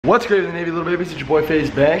What's great in the Navy, little babies? It's your boy FaZe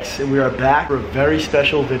Banks, and we are back for a very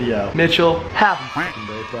special video. Mitchell, happy fucking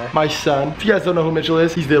birthday. My son. If you guys don't know who Mitchell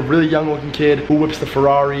is, he's the really young looking kid who whips the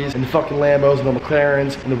Ferraris and the fucking Lambos and the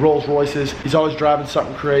McLarens and the Rolls Royces. He's always driving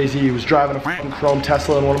something crazy. He was driving a fucking chrome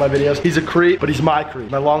Tesla in one of my videos. He's a creep, but he's my creep,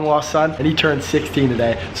 my long lost son, and he turned 16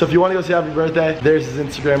 today. So if you want to go say happy birthday, there's his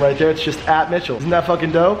Instagram right there. It's just @Mitchell. Isn't that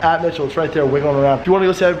fucking dope? @Mitchell. It's right there wiggling around. If you want to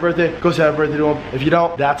go say happy birthday, go say happy birthday to him. If you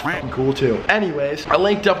don't, that's fucking cool too. Anyways, I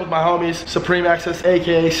linked up with my homies, Supreme Access,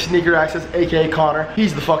 aka Sneaker Access, aka Connor.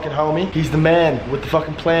 He's the fucking homie. He's the man with the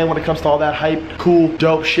fucking plan when it comes to all that hype, cool,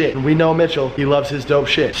 dope shit. And we know Mitchell, he loves his dope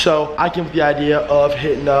shit. So I came with the idea of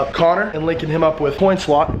hitting up Connor and linking him up with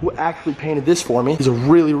Coinslot, who actually painted this for me. He's a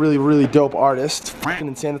really dope artist. It's fucking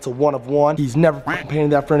insane. It's a one of one. He's never fucking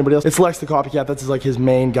painted that for anybody else. It's Lex the Copycat. That's like his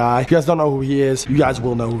main guy. If you guys don't know who he is, you guys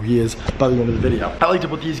will know who he is by the end of the video. I linked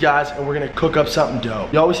up with these guys and we're gonna cook up something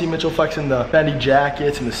dope. You always see Mitchell flexing the Fendi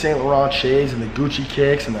jackets and the Saint Laurent shades and the Gucci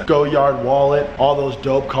kicks and the Go Yard wallet, all those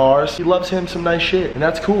dope cars. He loves him some nice shit, and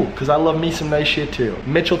that's cool because I love me some nice shit too.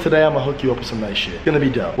 Mitchell, today I'm gonna hook you up with some nice shit. It's gonna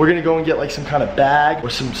be dope. We're gonna go and get like some kind of bag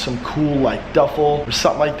or some cool like duffel or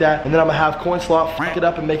something like that, and then I'm gonna have Coinslot fuck it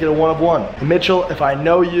up and make it a one of one. And Mitchell, if I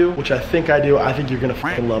know you, which I think I do, I think you're gonna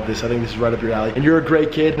fucking love this. I think this is right up your alley, and you're a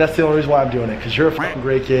great kid, and that's the only reason why I'm doing it, because you're a fucking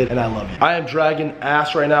great kid and I love you. I am dragging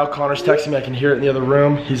ass right now. Connor's texting me. I can hear it in the other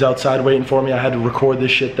room. He's outside waiting for me. I had to record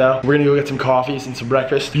this shit though. We're gonna go get some coffees and some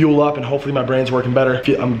breakfast, fuel up, and hopefully my brain's working better.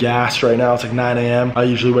 I'm gassed right now. It's like 9 a.m. I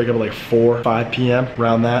usually wake up at like 4, 5 p.m.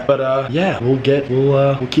 around that. But yeah, we'll get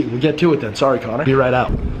to it then. Sorry, Connor. Be right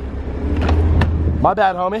out. My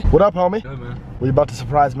bad, homie. What up, homie? Good, man. Were you about to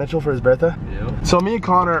surprise Mitchell for his birthday? Yeah. So me and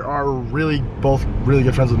Connor are both really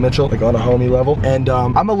good friends with Mitchell, like on a homie level. And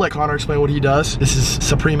I'm gonna let Connor explain what he does. This is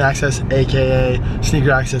Supreme Access, aka Sneaker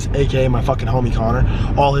Access, aka my fucking homie Connor.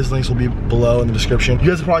 All his links will be below in the description. You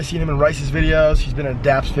guys have probably seen him in Rice's videos. He's been in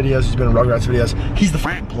Dap's videos. He's been in Rugrats videos. He's the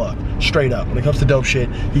fucking plug, straight up. When it comes to dope shit,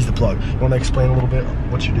 he's the plug. You wanna explain a little bit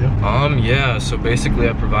what you do? Yeah, so basically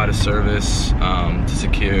I provide a service to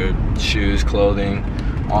secure shoes, clothing,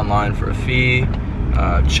 online for a fee,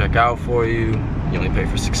 check out for you. You only pay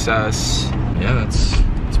for success. Yeah, that's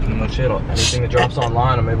pretty much it. Everything that drops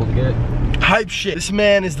online, I'm able to get. Hype shit. This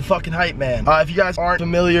man is the fucking hype man. If you guys aren't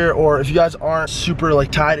familiar, or if you guys aren't super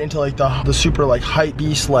like tied into like the super like hype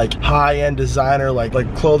beast, like high-end designer like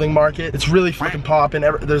clothing market, it's really fucking popping.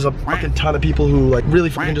 There's a fucking ton of people who like really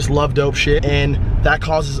fucking just love dope shit, and that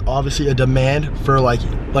causes obviously a demand for like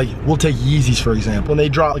we'll take Yeezys for example. When they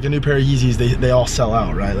drop like a new pair of Yeezys, they all sell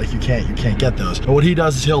out, right? Like you can't get those. And what he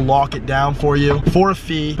does is he'll lock it down for you for a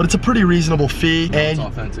fee, but it's a pretty reasonable fee, and it's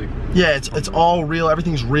authentic. Yeah, it's all real.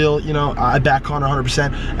 Everything's real. You know, I back Connor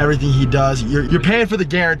 100%. Everything he does, you're paying for the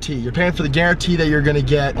guarantee. You're paying for the guarantee that you're gonna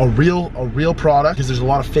get a real product, because there's a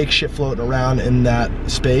lot of fake shit floating around in that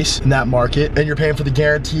space, in that market, and you're paying for the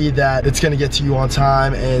guarantee that it's gonna get to you on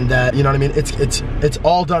time, and that, you know what I mean, it's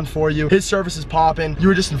all done for you. His service is popping. You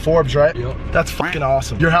were just in Forbes, right? Yep. That's fucking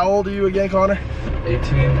awesome. You're how old are you again, Connor?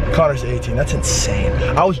 18. Connor's 18. That's insane.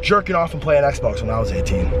 I was jerking off and playing Xbox when I was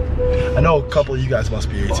 18. I know a couple of you guys must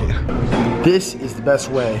be 18. This is the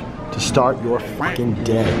best way to start your fucking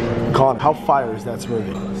day. Connor, how fire is that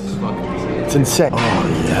smoothie? It's fucking insane. It's insane.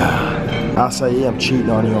 Oh yeah. Acai, I'm cheating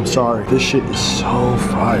on you, I'm sorry. This shit is so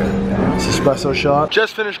fire. It's espresso shot.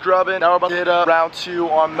 Just finished grubbing. Now we're about to hit up round 2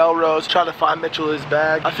 on Melrose, trying to find Mitchell his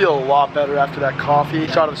bag. I feel a lot better after that coffee.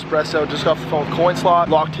 Shot of espresso, just got off the phone with Coinslot,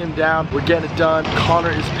 locked him down. We're getting it done.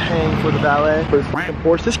 Connor is paying for the valet for his fucking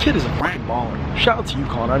Porsche. This kid is a fucking baller. Shout out to you,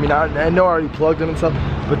 Connor. I mean, I know I already plugged him and stuff,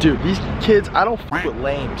 but dude, these kids, I don't fuck with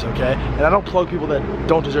lames, okay? And I don't plug people that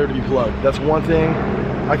don't deserve to be plugged. That's one thing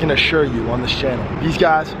I can assure you on this channel. These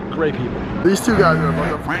guys, great people. These two guys are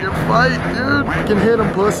about to fucking fight, dude. You can hit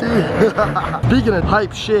them, pussy. Speaking of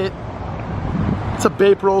hype shit, it's a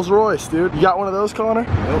Bape Rolls Royce, dude. You got one of those, Connor?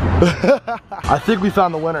 Nope. I think we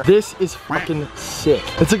found the winner. This is fucking sick.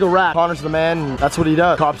 It's like a wrap. Connor's the man, and that's what he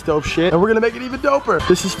does. Cops dope shit, and we're gonna make it even doper.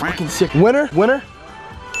 This is fucking sick. Winner?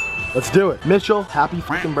 Let's do it. Mitchell, happy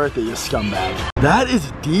fucking birthday, you scumbag. That is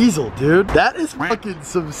diesel, dude. That is fucking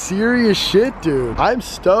some serious shit, dude. I'm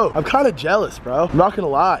stoked. I'm kind of jealous, bro. I'm not gonna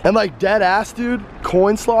lie. And like dead ass, dude,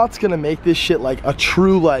 Coinslot's gonna make this shit like a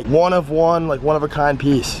true like one of one, like one of a kind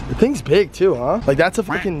piece. The thing's big too, huh? Like that's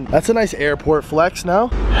a nice airport flex now.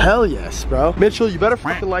 Hell yes, bro. Mitchell, you better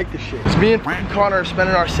fucking like this shit. It's me and fucking Connor are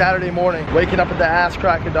spending our Saturday morning waking up at the ass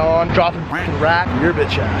crack of dawn, dropping fucking rack for your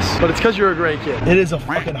bitch ass. But it's because you're a great kid. It is a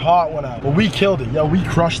fucking hot one out. But we killed it. Yo, we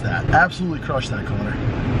crushed that. Absolutely crushed that, Connor.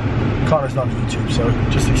 Connor's not on YouTube, so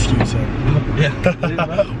just excuse him.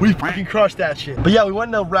 Yeah. We fucking crushed that shit. But yeah, we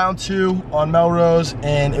went into round 2 on Melrose,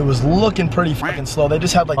 and it was looking pretty fucking slow. They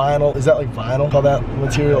just had like vinyl. Is that like vinyl? Call that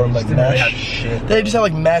material or like mesh? They just have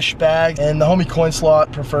like mesh bags, and the homie Coin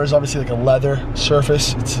Slot prefers obviously like a leather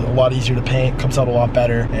surface. It's a lot easier to paint, comes out a lot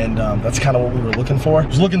better, and that's kind of what we were looking for. It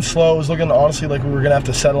was looking slow. It was looking honestly like we were gonna have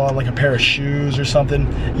to settle on like a pair of shoes or something.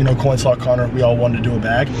 You know, Coin Slot, Connor, we all wanted to do a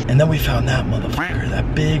bag, and then we found that motherfucker,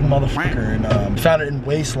 that big motherfucker, and found it in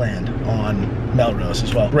Wasteland on Melrose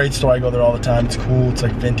as well. Great store. I go there all the time. It's cool. It's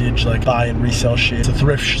like vintage, like buy and resell shit. It's a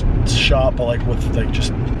thrift shop, but like with like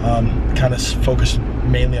just kind of focused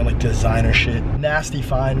mainly on like designer shit. Nasty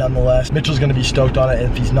find nonetheless. Mitchell's gonna be stoked on it,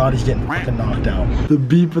 and if he's not, he's getting fucking knocked out. The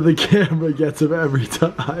beep of the camera gets him every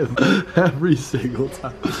time. Every single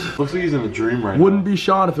time. Looks like he's in a dream right now. Wouldn't be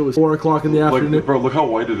Sean if it was 4 o'clock in the afternoon. Like, bro, look how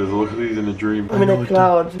white it is. It looks like he's in a dream. I'm in a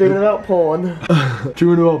cloud, dreaming about porn.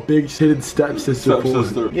 Dreaming about big hidden stepsister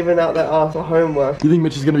porn. Giving out that ass for homework. You think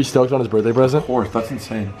Mitch is gonna be stoked on his birthday present? Of course, that's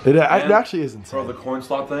insane. It actually is insane. Bro, the coin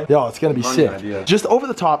slot thing? Yo, it's gonna be Money sick. idea. Just over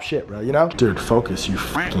the top shit, bro, you know? Dude, focus, you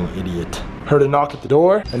fucking idiot. Heard a knock at the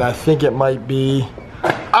door, and I think it might be...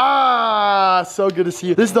 Ah, so good to see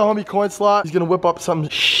you. This is the homie Coin Slot. He's gonna whip up some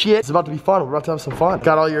shit. It's about to be fun. We're about to have some fun.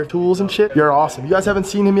 Got all your tools and shit. You're awesome. You guys haven't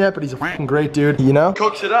seen him yet, but he's a fucking great dude, you know?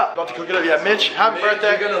 Cooks it up. About to cook it up. Yeah, Mitch, happy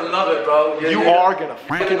birthday. You're gonna love it, bro. You are gonna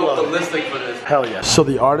fucking love it. The listing for this. Hell yeah. So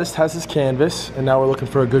the artist has his canvas, and now we're looking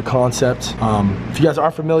for a good concept. If you guys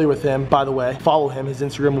aren't familiar with him, by the way, follow him. His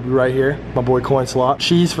Instagram will be right here. My boy Coin Slot.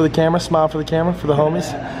 Cheese for the camera, smile for the camera, for the homies.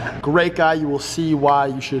 Great guy. You will see why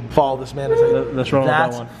you should follow this man. That's wrong with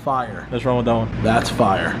that one. That's fire. That's wrong with that one. That's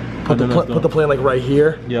fire. Put the plane like right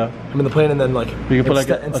here. Yeah. I mean the plane, and then like you can put like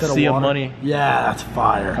a sea of money. Yeah, that's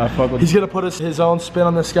fire. I fuck with He's gonna put his own spin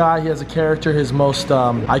on this guy. He has a character. His most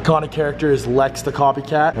iconic character is Lex the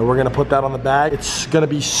Copycat, and we're gonna put that on the bag. It's gonna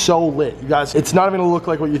be so lit, you guys. It's not even gonna look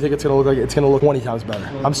like what you think it's gonna look like. It's gonna look 20 times better.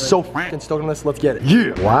 I'm so fucking stoked on this. Let's get it.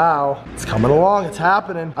 Yeah. Wow. It's coming along. It's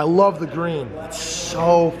happening. I love the green. It's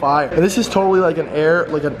so fire. And this is totally like an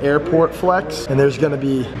airport flex. And there's gonna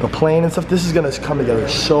be the plane and stuff. This is gonna come together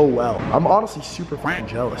so well. I'm honestly super fucking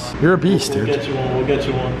jealous. You're a beast, dude. We'll get you one. We'll get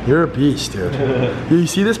you one. You're a beast, dude. You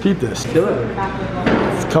see this? Peep this. Kill it.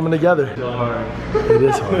 It's coming together. It's hard. It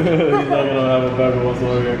is hard. He's not gonna have a better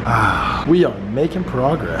whatsoever. Ah, we are making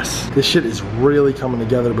progress. This shit is really coming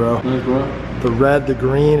together, bro. Nice, bro. The red, the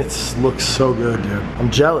green, it looks so good, dude.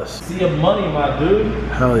 I'm jealous. Sea of money, my dude.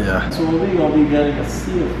 Hell yeah. So we gonna be getting a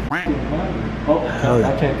sea of money. Oh, Hell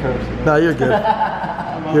yeah. I can't curse. No, you're good.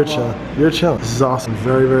 You're chilling. You're chilling. This is awesome.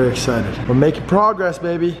 Very, very excited. We're making progress,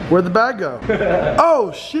 baby. Where'd the bag go?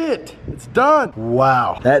 Oh, shit. It's done.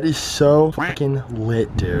 Wow. That is so fucking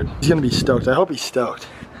lit, dude. He's gonna be stoked. I hope he's stoked.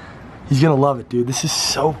 He's gonna love it, dude. This is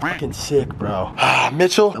so fucking sick, bro.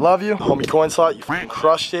 Mitchell, I love you. Homie Coin Slot, you fucking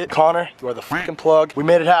crushed it. Connor, you are the fucking plug. We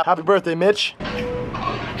made it happen. Happy birthday, Mitch.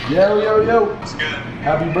 Yo, yo, yo. What's good?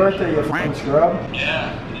 Happy birthday, you fucking scrub.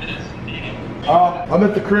 Yeah, it is. I'm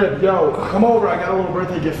at the crib. Yo, come over. I got a little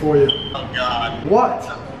birthday gift for you. Oh, God. What?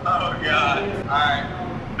 Oh, God. All right.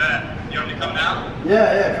 Bet. You want me to come now?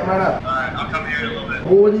 Yeah, come right up. All right, I'll come here in a little bit.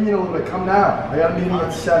 Well, what do you mean a little bit? Come now. I got a meeting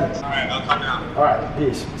at 7. All right, I'll come now. All right,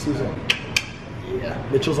 peace. See you soon. Yeah.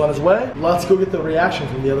 Mitchell's on his way. Let's go get the reaction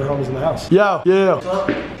from the other homies in the house. Yo,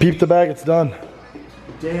 yeah. Peep the bag, it's done.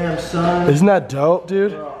 Damn, son. Isn't that dope,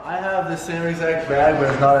 dude? Bro, I have the same exact bag,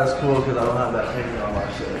 but it's not as cool because I don't have that picture on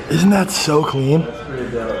my shit. Isn't that so clean? That's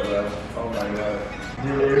pretty dope, bro. Oh my god.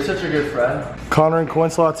 Dude, you're such a good friend. Connor and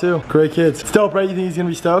Coin Slot too. Great kids. It's dope, right? You think he's gonna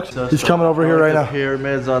be stoked? So He's coming over here right now.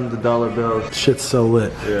 Pyramids on the dollar bills. Shit's so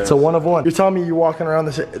lit. Yeah. It's a one of one. You're telling me you're walking around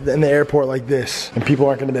this in the airport like this, and people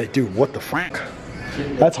aren't gonna be like, dude, what the fuck?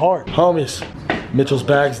 That's hard. Homies, Mitchell's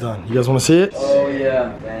bag's done. You guys wanna see it? Oh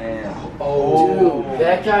yeah, damn. Oh, dude,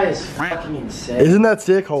 that guy is fucking insane. Isn't that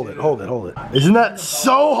sick? Hold it, hold it, hold it. Isn't that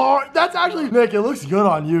so hard? That's actually, Nick, it looks good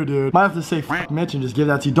on you, dude. Might have to say fuck Mitch and just give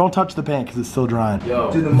that to you. Don't touch the paint because it's still drying.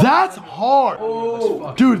 Yo. Dude, that's hard.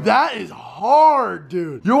 Oh. Dude, that is hard,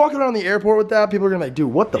 dude. You're walking around the airport with that, people are gonna be like,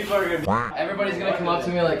 dude, what the fuck? Everybody's gonna come up to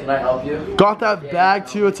me like, can I help you? Got that bag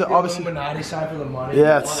too, it's obviously. Illuminati sign for the money.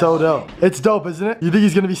 Yeah, it's so dope. It's dope, isn't it? You think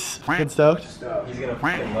he's gonna be fucking stoked? He's gonna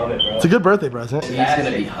fucking love it, bro. It's a good birthday present. He's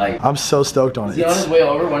gonna be hyped. I'm so stoked on it. Is he on his way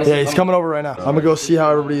over? When is Yeah, he's coming over right now. I'm gonna go see how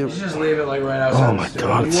everybody. Just leave it like right outside. Oh my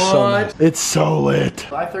god, it's so lit. It's so lit.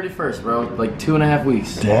 July 31st, bro. Like 2.5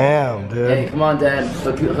 weeks. Damn, dude. Hey, come on, Dad.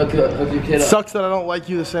 Hook your kid up. Sucks that I don't like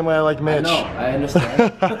you the same way I like Mitch. No, I understand.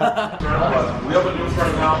 We have a new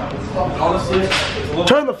friend now. Honestly, it's a little...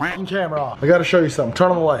 Turn the fucking camera off. I gotta show you something.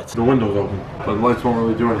 Turn on the lights. The window's open, but the lights won't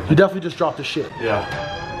really do anything. You definitely just dropped the shit. Yeah.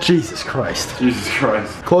 Jesus Christ. Jesus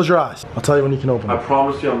Christ. Close your eyes. I'll tell you when you can open I them.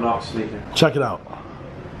 promise you I'm not sneaking. Check it out.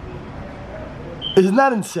 Isn't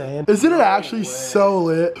that insane? Isn't it actually so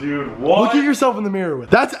lit? Dude, what? Look at yourself in the mirror with.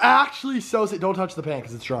 That's actually so sick. Don't touch the paint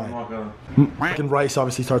because it's I'm drying. not gonna. Fucking Rice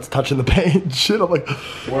obviously starts touching the paint and shit. I'm like,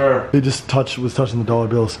 Where? he just was touching the dollar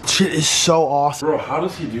bills. Shit is so awesome. Bro, how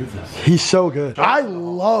does he do this? He's so good. I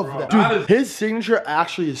love that. That Dude, is- his signature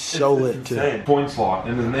actually is so It's lit too. insane. Point slot.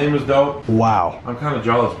 And his name is dope. Wow. I'm kind of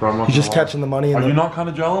jealous, bro. I'm not He's just gonna lie. catching the money. Are And you not kind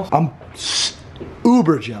of jealous? I'm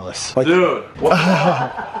uber jealous. Like, Dude. What?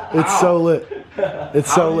 it's so lit. It's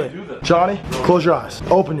How so do you lit. do this? Johnny, close your eyes.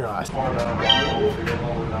 Open your eyes.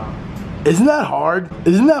 Isn't that hard?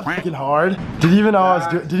 Isn't that fucking hard? Did you even know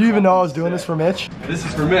did you even know I was doing this for Mitch? This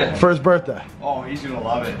is for Mitch. For his birthday. Oh, he's gonna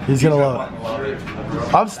love it. He's gonna love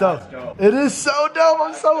it. I'm stoked. It is so dope.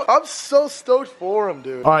 I'm so stoked for him,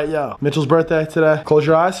 dude. All right, yo. Mitchell's birthday today. Close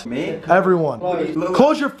your eyes. Me? Everyone.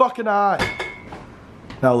 Close your fucking eye.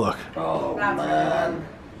 Now look. Oh man.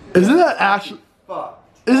 Isn't that actually Fuck.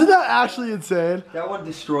 Isn't that actually insane? That one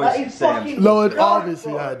destroys Sam. No, it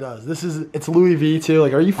obviously yeah, it does. It's Louis V too.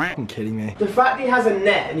 Like, are you fucking kidding me? The fact he has a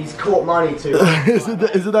net and he's caught money too. isn't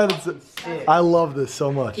that insane? I love this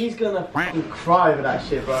so much. He's gonna fucking cry over that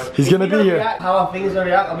shit, bro. He's gonna If be he don't here. react how our fingers gonna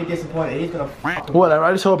react, I'll be disappointed. He's gonna fucking. Whatever.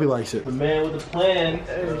 I just hope he likes it. The man with the plan.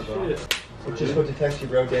 Just went to text you,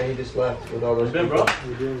 bro. Danny just left with all those people.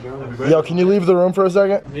 Yo, can you leave the room for a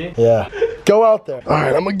second? Me? Yeah. Go out there. All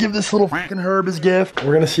right, I'm gonna give this little fucking Herb his gift.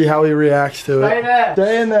 We're gonna see how he reacts to it. Stay there.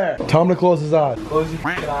 Stay in there. Tell him to close his eyes. Close your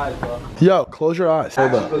fucking eyes, bro. Yo, close your eyes. Hold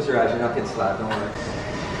Actually, up. close your eyes. You're not getting slapped. Don't worry.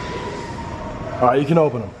 All right, you can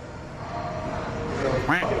open them.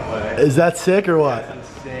 Is that sick or what?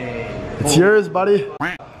 It's yours, buddy.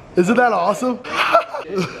 Isn't that awesome?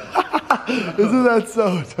 Isn't that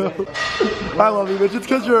so dope? I love you, Mitch. It's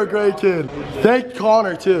because you're a great kid. Thank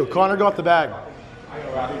Connor, too. Connor got the bag.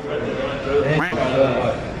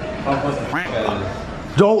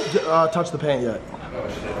 Don't touch the paint yet.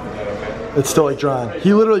 It's still like drying.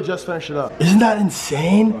 He literally just finished it up. Isn't that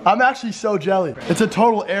insane? I'm actually so jelly. It's a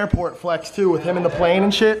total airport flex too with him in the plane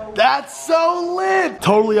and shit. That's so lit.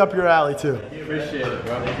 Totally up your alley too. Appreciate it,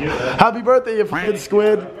 bro. Happy birthday, you fucking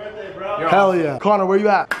squid. Hell yeah. Connor, where you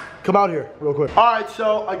at? Come out here real quick. All right,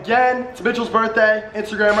 so again, it's Mitchell's birthday.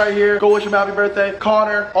 Instagram right here. Go wish him happy birthday.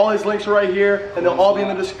 Connor, all his links are right here, and they'll all be in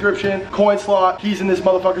the description. Coin slot, he's in this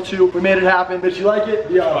motherfucker too. We made it happen. Mitch, you like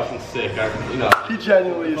it? Yeah. Fucking sick. He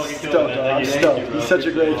genuinely is stoked. I'm stoked. He's such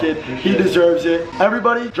a great kid. He deserves it.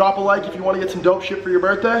 Everybody, drop a like if you want to get some dope shit for your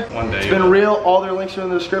birthday. One day. It's been real. All their links are in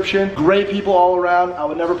the description. Great people all around. I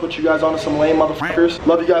would never put you guys onto some lame motherfuckers.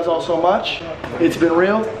 Love you guys all so much. It's been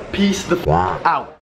real. Peace the out.